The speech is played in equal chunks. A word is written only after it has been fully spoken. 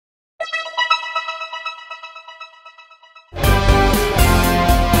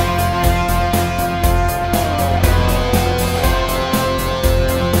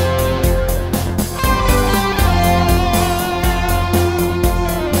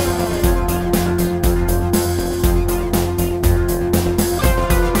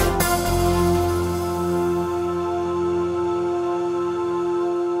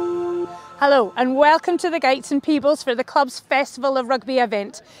and welcome to the Gates and Peebles for the club's Festival of Rugby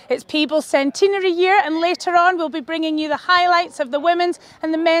event. It's Peebles' centenary year, and later on we'll be bringing you the highlights of the women's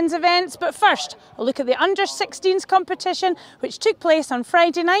and the men's events. But first, a look at the under-16s competition which took place on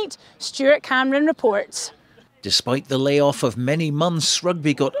Friday night. Stuart Cameron reports. Despite the layoff of many months,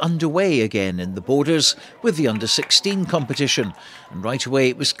 rugby got underway again in the Borders with the under-16 competition. And right away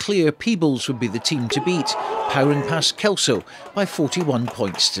it was clear Peebles would be the team to beat, powering past Kelso by 41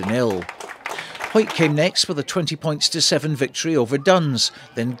 points to 0. Hoyt came next with a 20 points to 7 victory over Duns.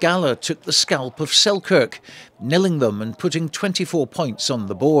 Then Gala took the scalp of Selkirk, nilling them and putting 24 points on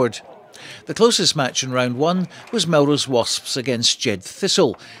the board. The closest match in round 1 was Melrose Wasps against Jed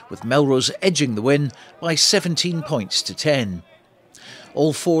Thistle, with Melrose edging the win by 17 points to 10.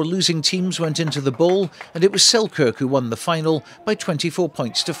 All 4 losing teams went into the bowl, and it was Selkirk who won the final by 24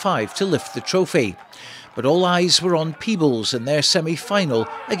 points to 5 to lift the trophy. But all eyes were on Peebles in their semi-final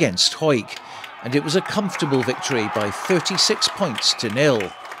against Hoyt, and it was a comfortable victory by 36 points to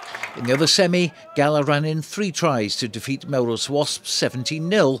 0. In the other semi, Gala ran in 3 tries to defeat Melrose Wasps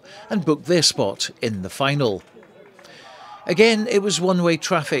 17-0 and booked their spot in the final. Again, it was one-way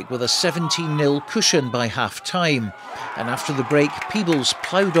traffic with a 17-0 cushion by half-time, and after the break, Peebles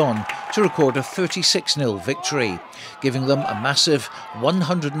ploughed on to record a 36-0 victory, giving them a massive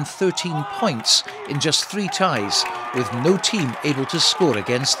 113 points in just 3 ties, with no team able to score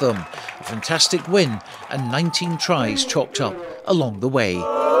against them. A fantastic win and 19 tries chalked up along the way.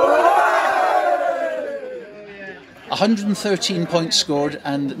 113 points scored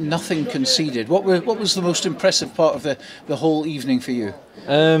and nothing conceded. What was the most impressive part of the whole evening for you?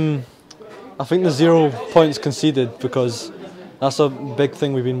 I think the 0 points conceded, because that's a big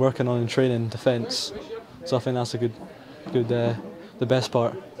thing we've been working on in training, defence. So I think that's the best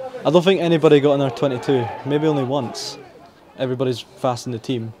part. I don't think anybody got in our 22, maybe only once. Everybody's fast in the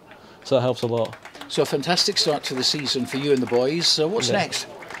team, so it helps a lot. So a fantastic start to the season for you and the boys. So what's next?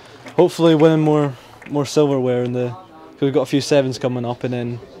 Hopefully winning more silverware because we've got a few 7s coming up, and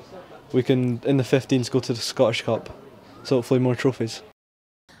then we can in the 15s go to the Scottish Cup, so hopefully more trophies.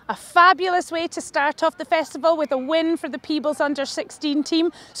 A fabulous way to start off the festival with a win for the Peebles under-16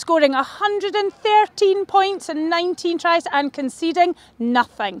 team, scoring 113 points and 19 tries and conceding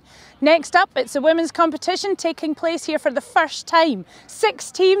nothing. Next up, it's a women's competition taking place here for the first time.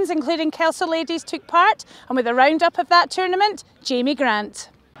 6 teams, including Kelso ladies, took part, and with a roundup of that tournament, Jamie Grant.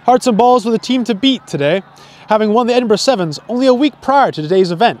 Hearts and Balls were the team to beat today, having won the Edinburgh Sevens only a week prior to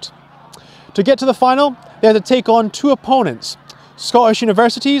today's event. To get to the final, they had to take on 2 opponents, Scottish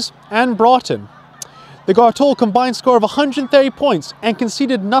Universities and Broughton. They got a total combined score of 130 points and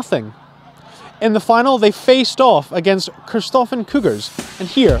conceded nothing. In the final, they faced off against Corstorphine Cougars, and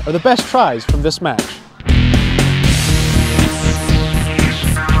here are the best tries from this match.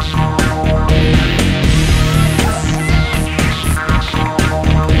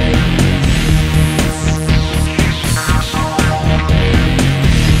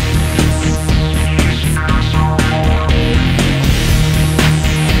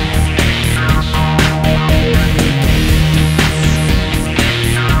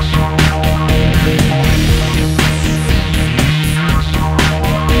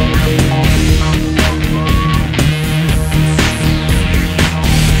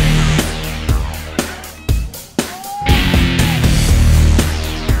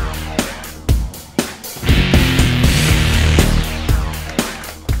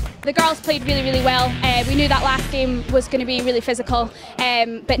 The girls played really well. We knew that last game was going to be really physical,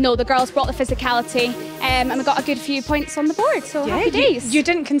 but no, the girls brought the physicality, and we got a good few points on the board, so happy days. You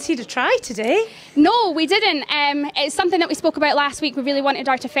didn't concede a try today? No, we didn't. It's something that we spoke about last week. We really wanted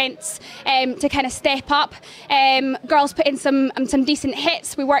our defence to kind of step up. Girls put in some decent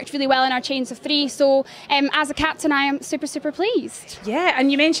hits. We worked really well in our chains of 3, so as a captain I am super pleased. Yeah,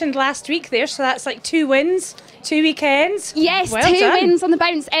 and you mentioned last week there, so that's like 2 wins, 2 weekends. Yes, well 2 done. wins on the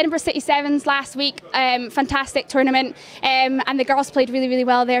bounce. Edinburgh City Sevens last week, fantastic tournament, and the girls played really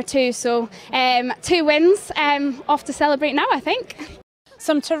well there too, so 2 wins, off to celebrate now I think.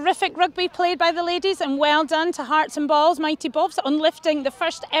 Some terrific rugby played by the ladies, and well done to Hearts and Balls Mighty Bobs on lifting the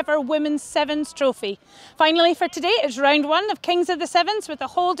first ever Women's Sevens trophy. Finally for today is round 1 of Kings of the Sevens, with the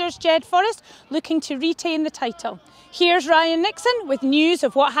holders Jed Forest looking to retain the title. Here's Ryan Nixon with news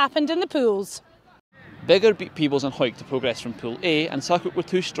of what happened in the pools. Biggar beat Peebles and Hoyt to progress from Pool A, and Selkirk were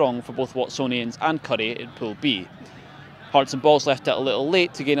too strong for both Watsonians and Curry in Pool B. Hearts and Balls left it a little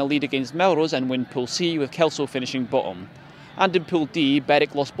late to gain a lead against Melrose and win Pool C, with Kelso finishing bottom. And in Pool D,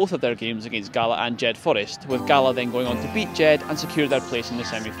 Berwick lost both of their games against Gala and Jed Forest, with Gala then going on to beat Jed and secure their place in the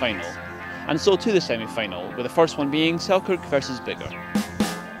semi-final. And so to the semi-final, with the first one being Selkirk versus Biggar.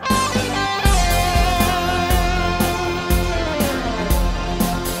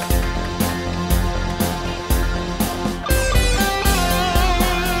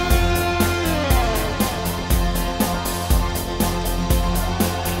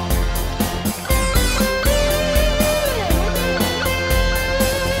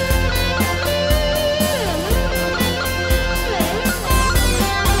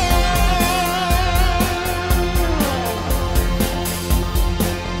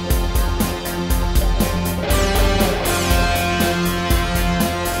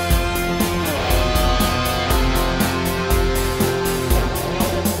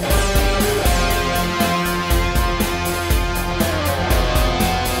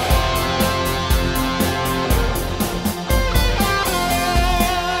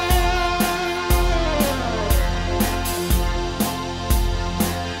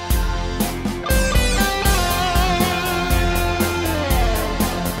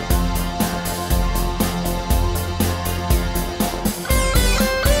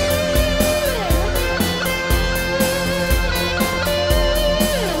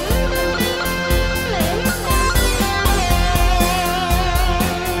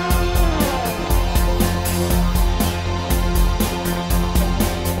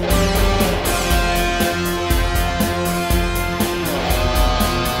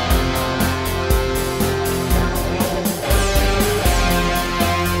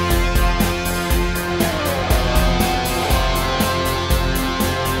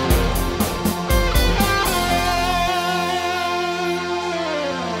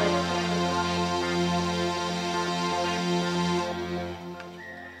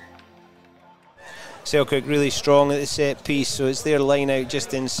 Selkirk really strong at the set piece, so it's their line out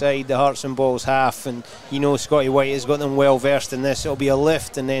just inside the Hearts and Balls half, and you know Scotty White has got them well versed in this. It'll be a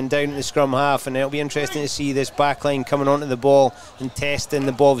lift and then down to the scrum half, and it'll be interesting to see this back line coming onto the ball and testing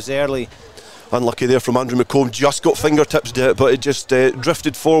the Bovs early. Unlucky there from Andrew McComb, just got fingertips to it, but it just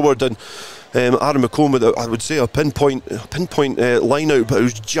drifted forward, and Aaron McComb with, I would say, a pinpoint line out, but it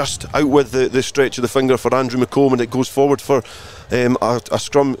was just out with the stretch of the finger for Andrew McComb, and it goes forward for a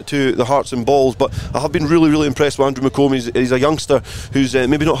scrum to the Hearts and Balls. But I have been really impressed with Andrew McComb. He's a youngster who's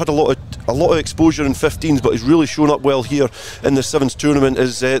maybe not had a lot of exposure in 15s, but he's really shown up well here in the Sevens tournament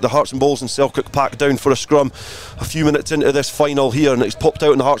as the Hearts and Balls and Selkirk pack down for a scrum a few minutes into this final here, and it's popped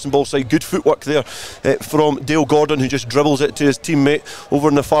out on the Hearts and Balls side. Good footwork there from Dale Gordon, who just dribbles it to his teammate over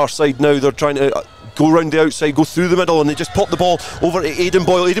on the far side. Now they're trying to go round the outside, go through the middle, and they just pop the ball over to Aidan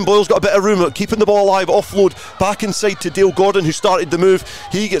Boyle. Aidan Boyle's got a bit of room, keeping the ball alive, offload back inside to Dale Gordon, who started the move.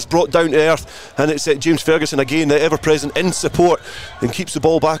 He gets brought down to earth, and it's James Ferguson again, the ever present in support, and keeps the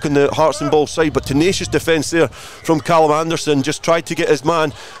ball back on the Hearts and Balls side. But tenacious defence there from Callum Anderson, just tried to get his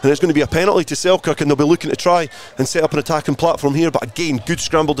man, and it's going to be a penalty to Selkirk, and they'll be looking to try and set up an attacking platform here. But again, good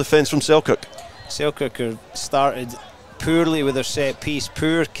scramble defence from Selkirk. Selkirk have started poorly with their set piece,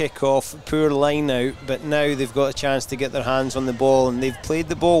 poor kick-off, poor line out, but now they've got a chance to get their hands on the ball, and they've played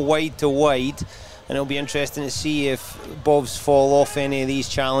the ball wide to wide, and it'll be interesting to see if Bovs fall off any of these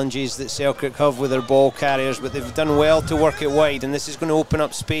challenges that Selkirk have with their ball carriers. But they've done well to work it wide, and this is going to open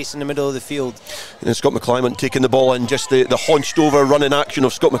up space in the middle of the field. And Scott McClymont taking the ball in, just the hunched over running action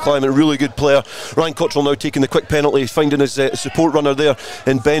of Scott McClymont, really good player. Ryan Cottrell now taking the quick penalty, finding his support runner there,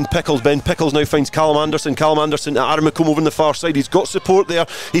 and Ben Pickles. Ben Pickles now finds Callum Anderson to Aaron McComb over on the far side. He's got support there,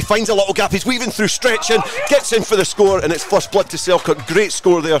 he finds a little gap, he's weaving through, stretching, gets in for the score, and it's first blood to Selkirk. Great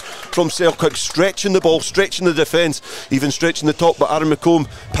score there from Selkirk, stretching the ball, stretching the defence, even stretching the top, but Aaron McComb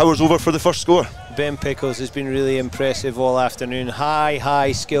powers over for the first score. Ben Pickles has been really impressive all afternoon.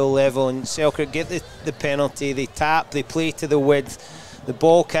 High skill level, and Selkirk get the penalty, they tap, they play to the width. The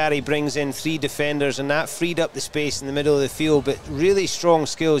ball carry brings in 3 defenders, and that freed up the space in the middle of the field. But really strong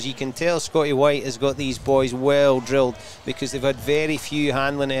skills. You can tell Scotty White has got these boys well drilled, because they've had very few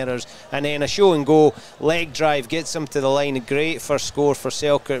handling errors. And then a show and go leg drive gets them to the line. A great first score for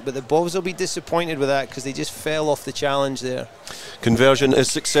Selkirk, but the Bovs will be disappointed with that because they just fell off the challenge there. Conversion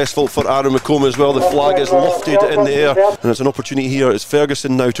is successful for Aaron McComb as well. The flag is lifted in the air, and it's an opportunity here. It's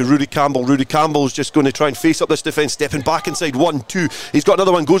Ferguson now to Rudy Campbell. Rudy Campbell's just going to try and face up this defence, stepping back inside. 1, 2. He's got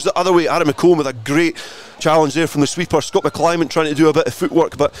another one, goes the other way. Aaron McComb with a great challenge there from the sweeper. Scott McClymont trying to do a bit of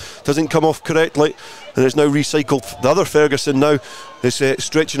footwork, but doesn't come off correctly, and it's now recycled. The other Ferguson now is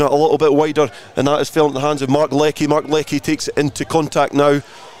stretching it a little bit wider, and that is fell into the hands of Mark Leckie. Mark Leckie takes it into contact now,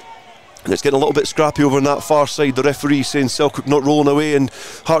 and it's getting a little bit scrappy over on that far side. The referee saying Selkirk not rolling away, and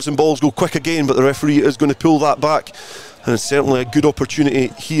Hearts and Balls go quick again, but the referee is going to pull that back. And it's certainly a good opportunity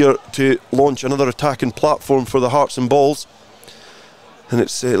here to launch another attacking platform for the Hearts and Balls. And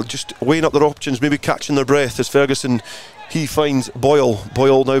it's just weighing up their options, maybe catching their breath as Ferguson, he finds Boyle.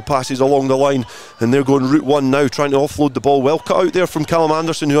 Boyle now passes along the line, and they're going route 1 now, trying to offload the ball. Well cut out there from Callum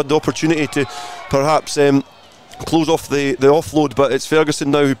Anderson, who had the opportunity to perhaps close off the offload, but it's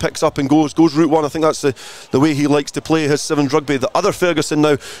Ferguson now who picks up and goes route 1. I think that's the way he likes to play his Sevens rugby. The other Ferguson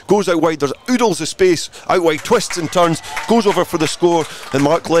now goes out wide, there's oodles of space out wide, twists and turns, goes over for the score, and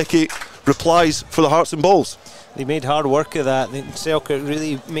Mark Leckie replies for the Hearts and Balls. They made hard work of that. Selkirk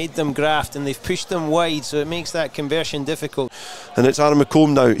really made them graft, and they've pushed them wide, so it makes that conversion difficult. And it's Aaron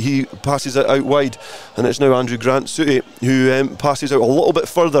McComb now, he passes it out wide, and it's now Andrew Grant-Sooty who passes out a little bit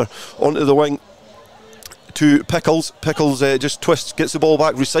further onto the wing to Pickles. Pickles just twists, gets the ball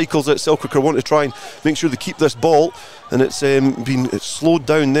back, recycles it. Selkirk want to try and make sure they keep this ball, and it's slowed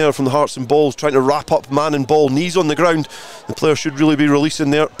down there from the Hearts and Balls, trying to wrap up man and ball, knees on the ground. The player should really be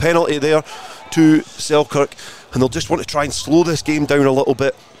releasing there. Penalty there to Selkirk, and they'll just want to try and slow this game down a little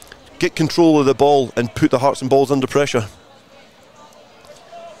bit, get control of the ball and put the Hearts and Balls under pressure.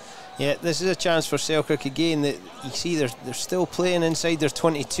 Yeah, this is a chance for Selkirk again. That you see they're still playing inside their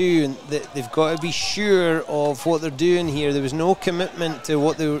 22, and they've got to be sure of what they're doing here. There was no commitment to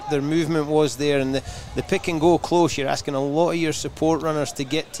what their movement was there, and the pick and go close, you're asking a lot of your support runners to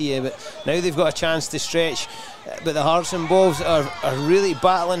get to you, but now they've got a chance to stretch. But the Hearts and Balls are really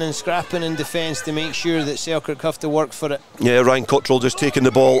battling and scrapping in defence to make sure that Selkirk have to work for it. Yeah, Ryan Cottrell just taking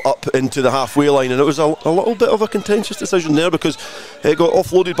the ball up into the halfway line, and it was a little bit of a contentious decision there, because it got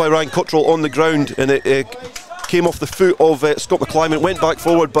offloaded by Ryan Cottrell on the ground, and it came off the foot of Scott McClymont, went back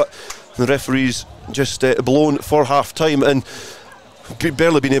forward, but the referee's just blown for half time. And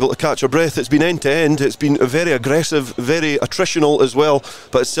barely been able to catch her breath. It's been end to end. It's been very aggressive, very attritional as well.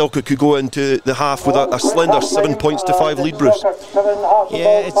 But Selkirk could go into the half with a slender 7 points to 5 lead, Bruce.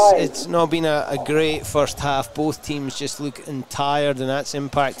 Yeah, it's not been a great first half. Both teams just looking tired, and that's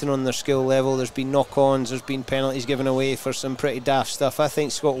impacting on their skill level. There's been knock-ons, there's been penalties given away for some pretty daft stuff. I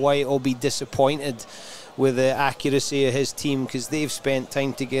think Scott White will be disappointed with the accuracy of his team, because they've spent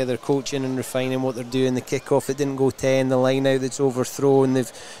time together coaching and refining what they're doing. The kick-off that didn't go 10, the line out that's overthrown,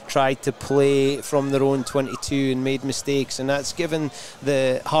 they've tried to play from their own 22 and made mistakes, and that's given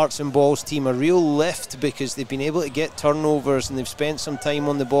the Hearts and Balls team a real lift, because they've been able to get turnovers and they've spent some time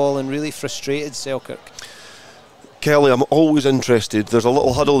on the ball and really frustrated Selkirk. Kelly, I'm always interested. There's a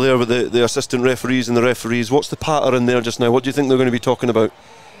little huddle there with the assistant referees and the referees. What's the pattern there just now? What do you think they're going to be talking about?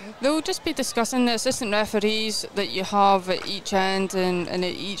 They'll just be discussing the assistant referees that you have at each end and at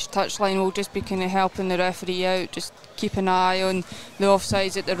each touchline will just be kind of helping the referee out, just keep an eye on the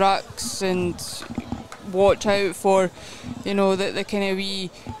offsides at the rucks and watch out for, you know, the kind of wee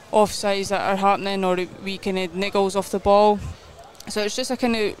offsides that are happening or wee kind of niggles off the ball. So it's just a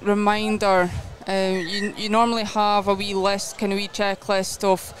kind of reminder. You normally have a wee list, kind of wee checklist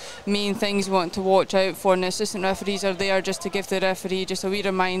of main things you want to watch out for, and the assistant referees are there just to give the referee just a wee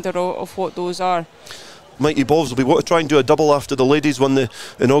reminder of what those are. Mighty Balls will be want to try and do a double after the ladies won the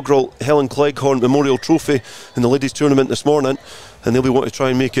inaugural Helen Cleghorn Memorial Trophy in the ladies tournament this morning, and they'll be wanting to try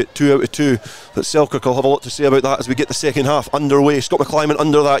and make it 2 out of 2. But Selkirk will have a lot to say about that as we get the second half underway. Scott McClyman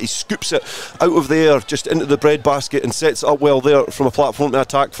under that, he scoops it out of the air just into the bread basket and sets it up well there from a platform to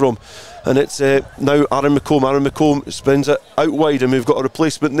attack from. And it's now Aaron McComb. Aaron McComb spins it out wide, and we've got a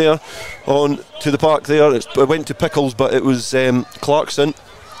replacement there on to the park there. It went to Pickles, but it was Clarkson,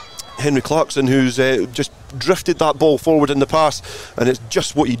 Henry Clarkson, who's just drifted that ball forward in the pass, and it's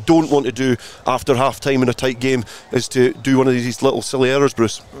just what you don't want to do after half time in a tight game, is to do one of these little silly errors,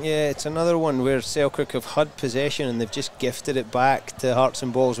 Bruce. Yeah, it's another one where Selkirk have had possession and they've just gifted it back to Hearts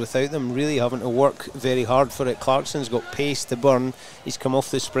and Balls without them really having to work very hard for it. Clarkson's got pace to burn. He's come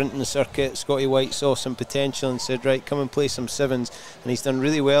off the sprint in the circuit. Scotty White saw some potential and said, right, come and play some sevens, and he's done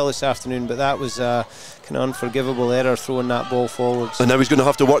really well this afternoon, but that was a kind of unforgivable error throwing that ball forwards. And now he's going to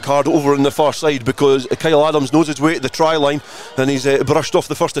have to work hard over on the far side, because Kyle Adams knows his way to the try line, and he's brushed off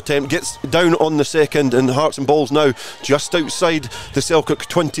the first attempt, gets down on the second, and Hearts and Balls now just outside the Selkirk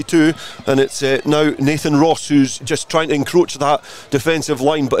 22, and it's now Nathan Ross who's just trying to encroach that defensive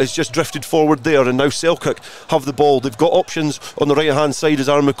line, but has just drifted forward there, and now Selkirk have the ball. They've got options on the right hand side as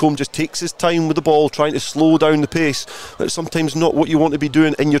Aaron McComb just takes his time with the ball, trying to slow down the pace. That's sometimes not what you want to be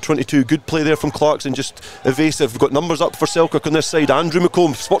doing in your 22. Good play there from Clarkson, just evasive. We've got numbers up for Selkirk on this side. Andrew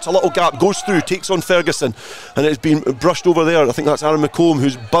McComb spots a little gap, goes through, takes on Ferguson, and it's been brushed over there. I think that's Aaron McComb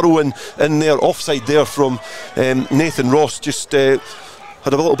who's burrowing in there, offside there from Nathan Ross. Just had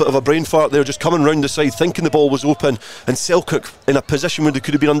a little bit of a brain fart there, just coming round the side thinking the ball was open, and Selkirk in a position where they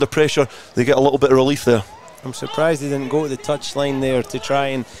could have been under pressure. They get a little bit of relief there. I'm surprised they didn't go to the touchline there to try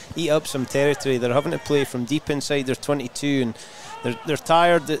and eat up some territory. They're having to play from deep inside their 22, and they're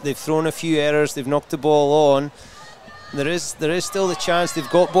tired. They've thrown a few errors, they've knocked the ball on. There is still the chance. They've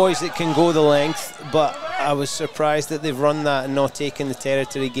got boys that can go the length, but I was surprised that they've run that and not taken the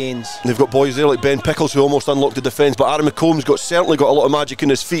territory gains. They've got boys there like Ben Pickles who almost unlocked the defence, but Aaron McComb's certainly got a lot of magic in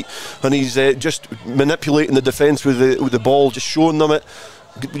his feet, and he's just manipulating the defence with the ball, just showing them it,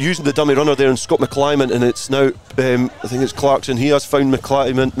 using the dummy runner there, and Scott McClyman, and it's now I think it's Clarkson. He has found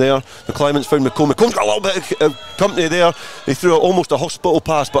McClyman there. McClyman's found McComb. McComb's got a little bit of company there. He threw almost a hospital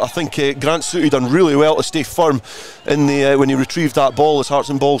pass, but I think Grant Sooty done really well to stay firm in the when he retrieved that ball, as Hearts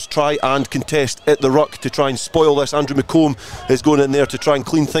and Balls try and contest at the ruck to try and spoil this. Andrew McComb is going in there to try and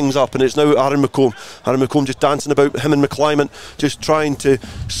clean things up, and it's now Aaron McComb. Aaron McComb just dancing about, him and McClyman just trying to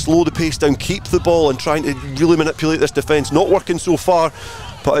slow the pace down, keep the ball, and trying to really manipulate this defence. Not working so far,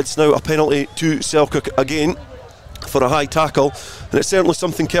 but it's now a penalty to Selkirk again for a high tackle, and it's certainly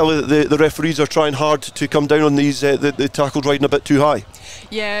something, Kelly, that the referees are trying hard to come down on these the tackles riding a bit too high.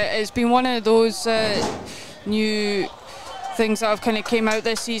 Yeah, it's been one of those new things that have kind of came out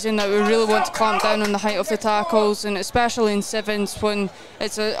this season, that we really want to clamp down on the height of the tackles, and especially in sevens when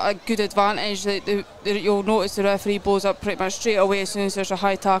it's a good advantage, that you'll notice the referee blows up pretty much straight away as soon as there's a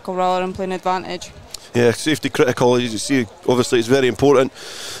high tackle rather than playing advantage. Yeah, safety critical, as you see. Obviously it's very important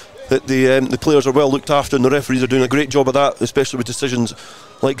that the players are well looked after, and the referees are doing a great job of that, especially with decisions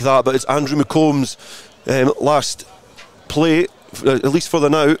like that. But it's Andrew McComb's last play, at least for the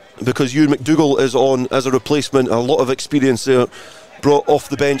now, because Ewan McDougall is on as a replacement. A lot of experience there brought off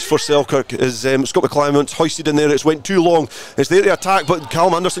the bench for Selkirk as Scott McClymonds hoisted in there. It's went too long. It's there to attack, but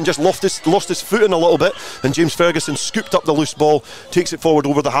Callum Anderson just lost his foot in a little bit, and James Ferguson scooped up the loose ball, takes it forward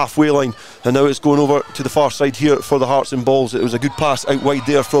over the halfway line, and now it's going over to the far side here for the Hearts and Balls. It was a good pass out wide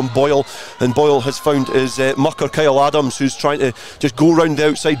there from Boyle, and Boyle has found his mucker Kyle Adams, who's trying to just go round the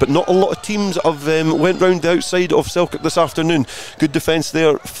outside, but not a lot of teams have went round the outside of Selkirk this afternoon. Good defence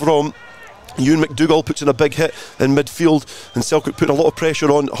there from Ewan McDougall, puts in a big hit in midfield, and Selkirk putting a lot of pressure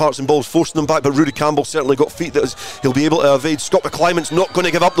on Hearts and Balls, forcing them back, but Rudy Campbell certainly got feet that he'll be able to evade. Scott McClymonds not going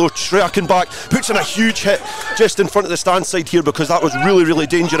to give up though, tracking back, puts in a huge hit just in front of the stand side here, because that was really, really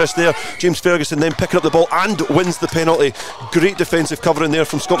dangerous there. James Ferguson then picking up the ball and wins the penalty. Great defensive covering there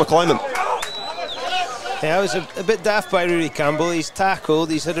from Scott McClymond. Yeah, it was a bit daft by Rudy Campbell. He's tackled,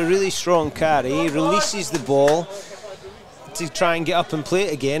 he's had a really strong carry, he releases the ball to try and get up and play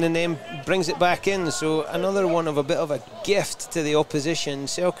it again, and then brings it back in. So another one of a bit of a gift to the opposition.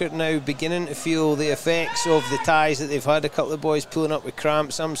 Selkirk now beginning to feel the effects of the ties that they've had. A couple of boys pulling up with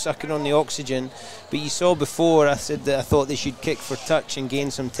cramps, some sucking on the oxygen. But you saw before, I said that I thought they should kick for touch and gain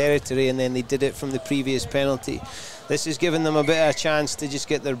some territory, and then they did it from the previous penalty. This has given them a bit of a chance to just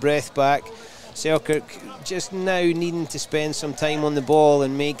get their breath back. Selkirk just now needing to spend some time on the ball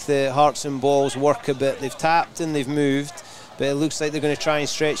and make the Hearts and Balls work a bit. They've tapped and they've moved, but it looks like they're going to try and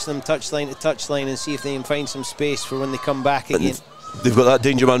stretch them touchline to touchline and see if they can find some space for when they come back again. They've got that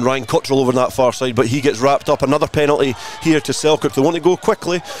danger man Ryan Cottrell over on that far side, but he gets wrapped up. Another penalty here to Selkirk. They want to go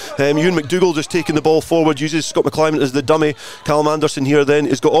quickly. Ewan McDougall just taking the ball forward, uses Scott McClymond as the dummy. Callum Anderson here then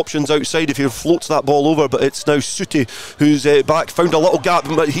has got options outside if he floats that ball over, but it's now Sooty who's back, found a little gap,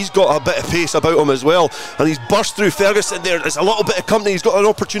 but he's got a bit of pace about him as well, and he's burst through Ferguson there. There's a little bit of company. He's got an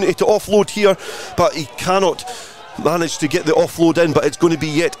opportunity to offload here, but he cannot manage to get the offload in, but it's going to be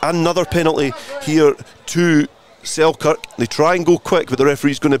yet another penalty here to Selkirk. They try and go quick, but the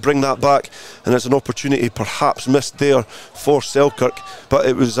referee's going to bring that back, and it's an opportunity perhaps missed there for Selkirk, but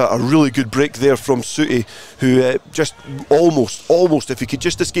it was a really good break there from Sooty, who just almost, if he could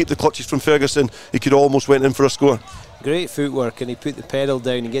just escape the clutches from Ferguson, he could almost went in for a score. Great footwork, and he put the pedal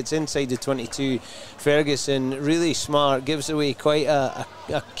down. He gets inside the 22. Ferguson, really smart, gives away quite a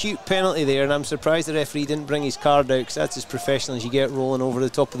cute penalty there, and I'm surprised the referee didn't bring his card out, because that's as professional as you get, rolling over the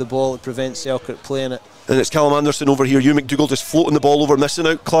top of the ball to prevent Selkirk playing it. And it's Callum Anderson over here. Ewan McDougall just floating the ball over, missing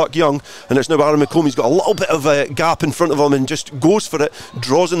out Clark Young, and it's now Aaron McComb. He's got a little bit of a gap in front of him and just goes for it,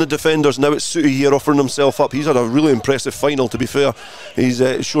 draws in the defenders. Now it's Sooty here offering himself up. He's had a really impressive final, to be fair. He's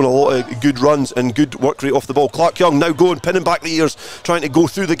shown a lot of good runs and good work rate off the ball. Clark Young now going, pinning back the ears, trying to go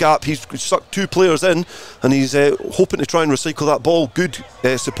through the gap. He's sucked two players in, and he's hoping to try and recycle that ball. Good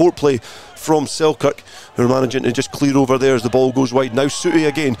support play from Selkirk, who are managing to just clear over there as the ball goes wide. Now Sooty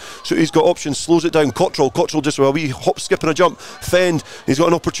again. Sooty's got options, slows it down. Cottrell just a wee hop, skip and a jump. Fend, he's got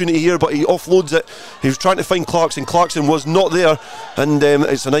an opportunity here, but he offloads it. He was trying to find Clarkson. Clarkson was not there, and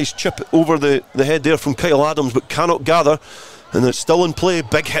it's a nice chip over the head there from Kyle Adams, but cannot gather. And it's still in play.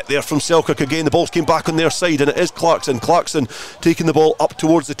 Big hit there from Selkirk again. The ball's came back on their side, and it is Clarkson. Clarkson taking the ball up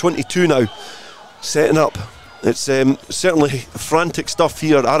towards the 22 now, setting up. It's certainly frantic stuff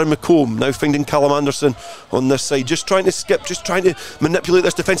here. Aaron McComb now finding Callum Anderson on this side, just trying to skip, just trying to manipulate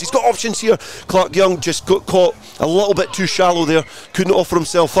this defence. He's got options here. Clark Young just got caught a little bit too shallow there, couldn't offer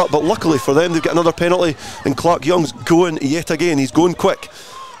himself up, but luckily for them they've got another penalty, and Clark Young's going yet again. He's going quick.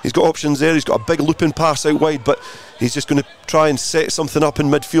 He's got options there. He's got a big looping pass out wide, but he's just going to try and set something up in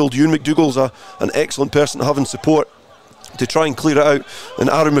midfield. Ewan McDougall's an excellent person to have in support to try and clear it out, and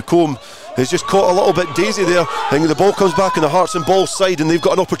Aaron McComb has just caught a little bit daisy there, and the ball comes back on the Hearts and Balls side, and they've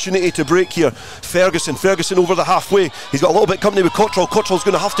got an opportunity to break here. Ferguson over the halfway. He's got a little bit of company with Cottrell. Cottrell's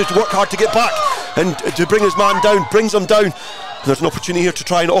going to have to work hard to get back and to bring his man down, brings him down. There's an opportunity here to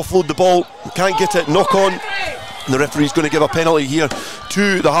try and offload the ball, can't get it, knock on. And the referee's going to give a penalty here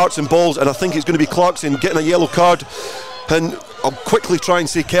to the Hearts and Balls, and I think it's going to be Clarkson getting a yellow card. And I'll quickly try and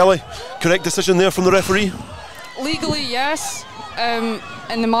say, Kelly, correct decision there from the referee? Legally, yes.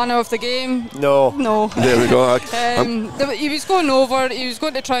 In the manner of the game, no. There we go. He was going over. He was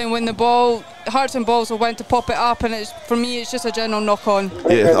going to try and win the ball. Hearts and Balls went to pop it up, and for me it's just a general knock on.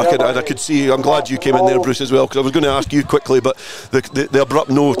 Yeah, I could see. I'm glad you came in there, Bruce, as well, because I was going to ask you quickly, but the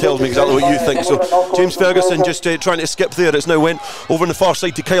abrupt no tells me exactly what you think. So James Ferguson just trying to skip there. It's now went over on the far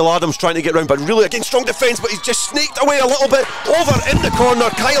side to Kyle Adams, trying to get round, but really again strong defence, but he's just snaked away a little bit over in the corner.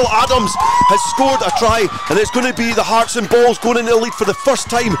 Kyle Adams has scored a try, and it's going to be the Hearts and Balls going into the lead for the first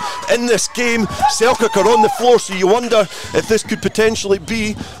time in this game. Selkirk are on the floor, so you wonder if this could potentially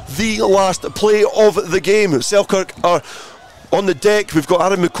be the last play of the game. Selkirk are On the deck, we've got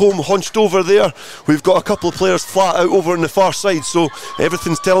Aaron McComb hunched over there. We've got a couple of players flat out over on the far side, so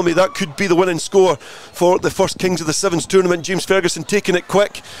everything's telling me that could be the winning score for the first Kings of the Sevens tournament. James Ferguson taking it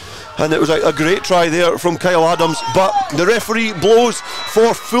quick, and it was a great try there from Kyle Adams, but the referee blows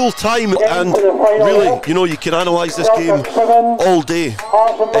for full time, and really, you know, you can analyse this game all day.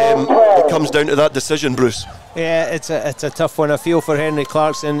 It comes down to that decision, Bruce. Yeah, it's a tough one. I feel for Henry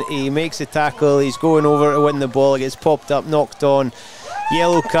Clarkson. He makes a tackle, he's going over to win the ball, it gets popped up, knocked on.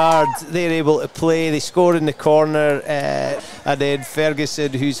 Yellow card, they're able to play, they score in the corner, and then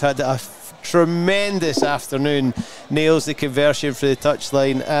Ferguson, who's had a tremendous afternoon, nails the conversion for the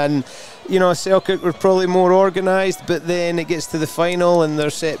touchline. And you know, Selkirk were probably more organised, but then it gets to the final and their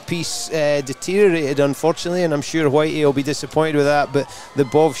set piece deteriorated, unfortunately, and I'm sure Whitey will be disappointed with that. But the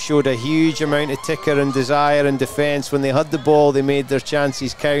Bovs showed a huge amount of ticker and desire in defence. When they had the ball, they made their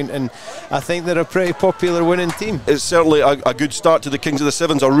chances count, and I think they're a pretty popular winning team. It's certainly a good start to the Kings of the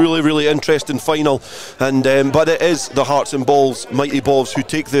Sevens, a really, really interesting final, and but it is the Hearts and Balls mighty Bovs who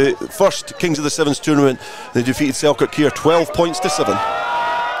take the first Kings of the Sevens tournament. They defeated Selkirk here 12 points to 7.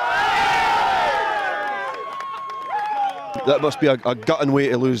 That must be a gutting way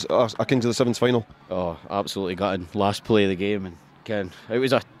to lose a Kings of the Sevens final. Oh, absolutely gutting. Last play of the game, and again,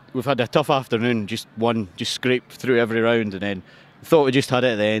 we've had a tough afternoon. Just scraped through every round, and then thought we just had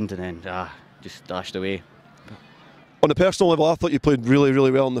it at the end, and then just dashed away. On a personal level, I thought you played really, really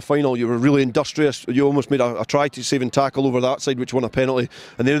well in the final. You were really industrious. You almost made a try to save and tackle over that side, which won a penalty.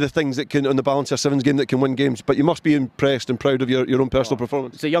 And they're the things that can, on the balance of a Sevens game, that can win games. But you must be impressed and proud of your own personal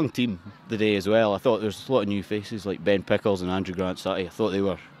performance. It's a young team today as well. I thought there was a lot of new faces like Ben Pickles and Andrew Grant-Sutty. I thought they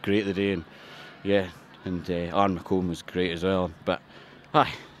were great today, and yeah, and Aaron McComb was great as well. But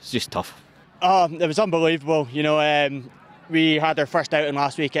it's just tough. It was unbelievable. You know, we had our first outing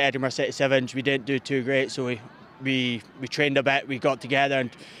last week at Edinburgh City Sevens. We didn't do too great, so we trained a bit, we got together, and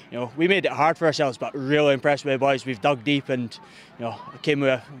you know, we made it hard for ourselves, but really impressed with the boys. We've dug deep, and you know,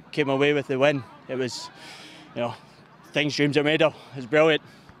 came away with the win. It was, you know, things dreams are made of. It was brilliant.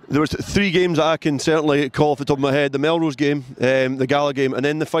 There was 3 games that I can certainly call off the top of my head: the Melrose game, the Gala game, and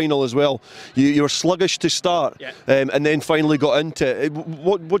then the final as well. You were sluggish to start, yeah, and then finally got into it.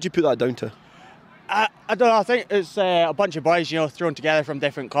 What do you put that down to? I don't know. I think it's a bunch of boys, you know, thrown together from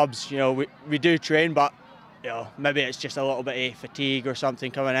different clubs. You know, we do train, but you know, maybe it's just a little bit of fatigue or something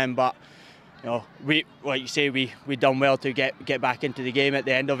coming in, but you know, like you say, we done well to get back into the game at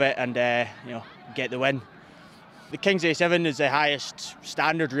the end of it, and you know, get the win. The Kings A7 is the highest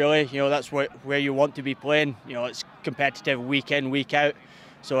standard, really. You know, that's where you want to be playing. You know, it's competitive week in, week out.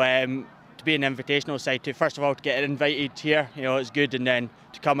 So to be an invitational side, to first of all to get invited here, you know, it's good, and then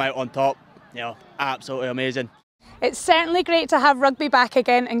to come out on top, you know, absolutely amazing. It's certainly great to have rugby back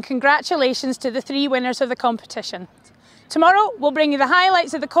again, and congratulations to the 3 winners of the competition. Tomorrow we'll bring you the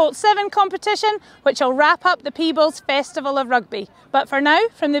highlights of the Colt 7 competition, which will wrap up the Peebles Festival of Rugby. But for now,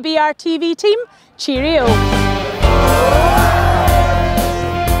 from the BRTV team, cheerio!